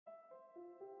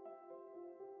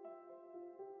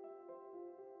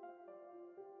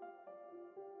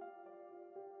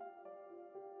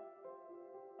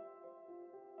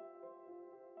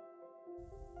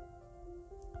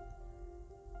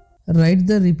Write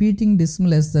the repeating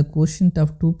decimal as the quotient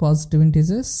of two positive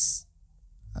integers.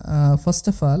 First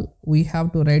of all, we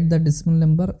have to write the decimal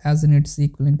number as in its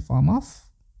equivalent form of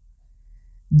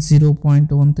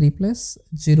 0.13 plus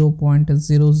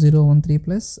 0.0013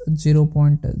 plus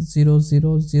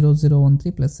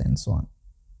 0.000013 plus and so on.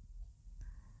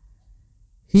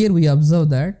 Here we observe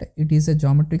that it is a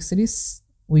geometric series.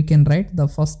 We can write the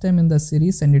first term in the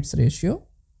series and its ratio,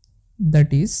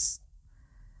 that is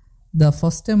the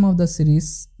first term of the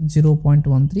series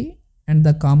 0.13 and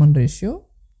the common ratio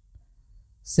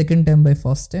second term by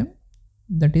first term,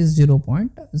 that is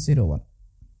 0.01.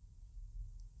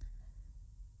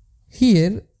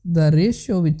 Here the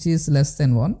ratio which is less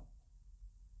than 1,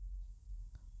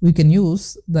 we can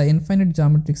use the infinite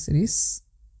geometric series.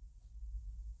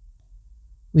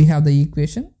 We have the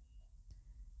equation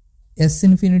S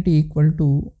infinity equal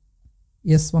to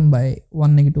S1 by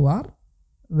 1 negative R,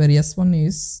 where S1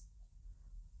 is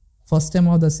first term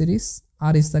of the series,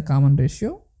 R is the common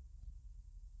ratio,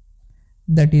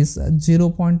 that is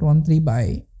 0.13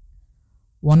 by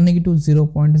 1 negative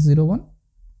 0.01,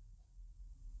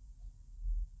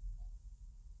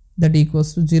 that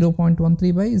equals to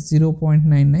 0.13 by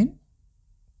 0.99.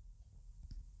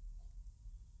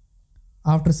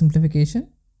 After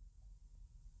simplification,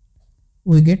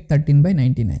 we get 13 by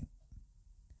 99.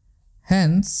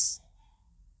 Hence,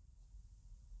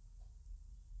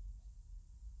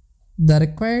 the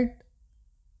required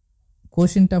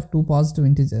quotient of two positive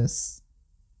integers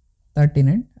 13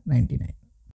 and 99.